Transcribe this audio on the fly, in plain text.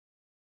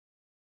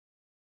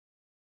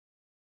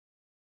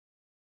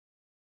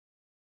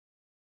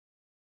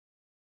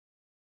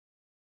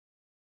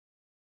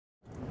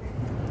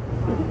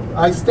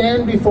I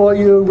stand before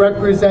you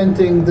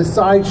representing the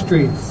side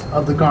streets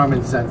of the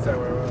garment center,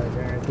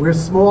 where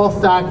small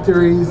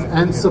factories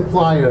and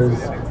suppliers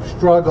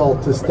struggle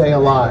to stay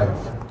alive.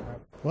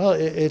 Well,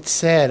 it's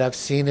sad. I've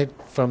seen it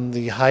from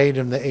the height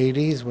in the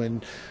 80s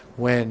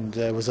when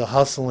it was a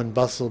hustle and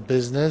bustle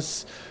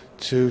business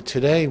to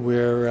today.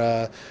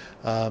 We're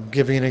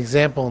giving an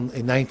example.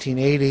 In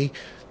 1980,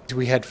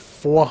 we had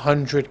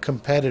 400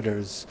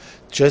 competitors,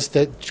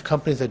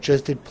 companies that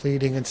just did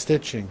pleating and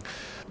stitching.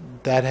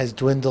 That has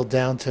dwindled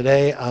down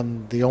today.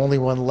 I'm the only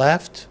one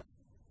left.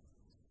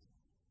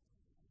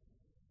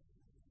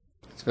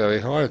 It's very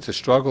hard. It's a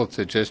struggle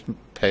to just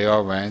pay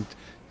our rent,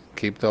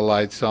 keep the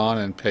lights on,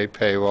 and pay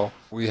payroll.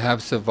 We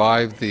have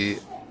survived the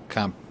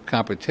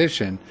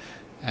competition,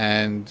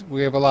 and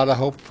we have a lot of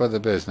hope for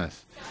the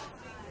business.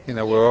 You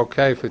know, we're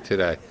okay for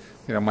today.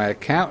 You know, my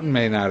accountant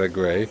may not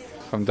agree.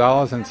 From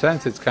dollars and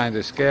cents, it's kind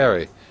of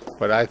scary,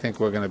 but I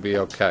think we're going to be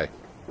okay.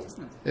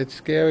 It's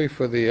scary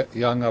for the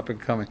young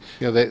up-and-coming.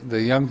 You know,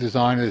 the young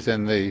designers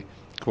and the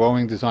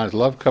growing designers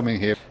love coming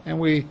here, and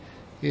we,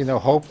 you know,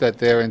 hope that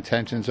their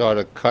intentions are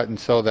to cut and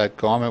sew that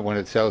garment when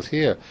it sells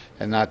here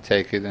and not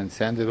take it and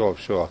send it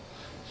offshore.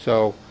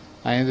 So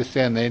I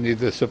understand they need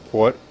the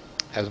support,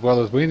 as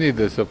well as we need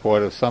the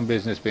support of some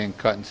business being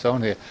cut and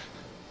sewn here.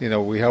 You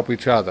know, we help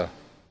each other.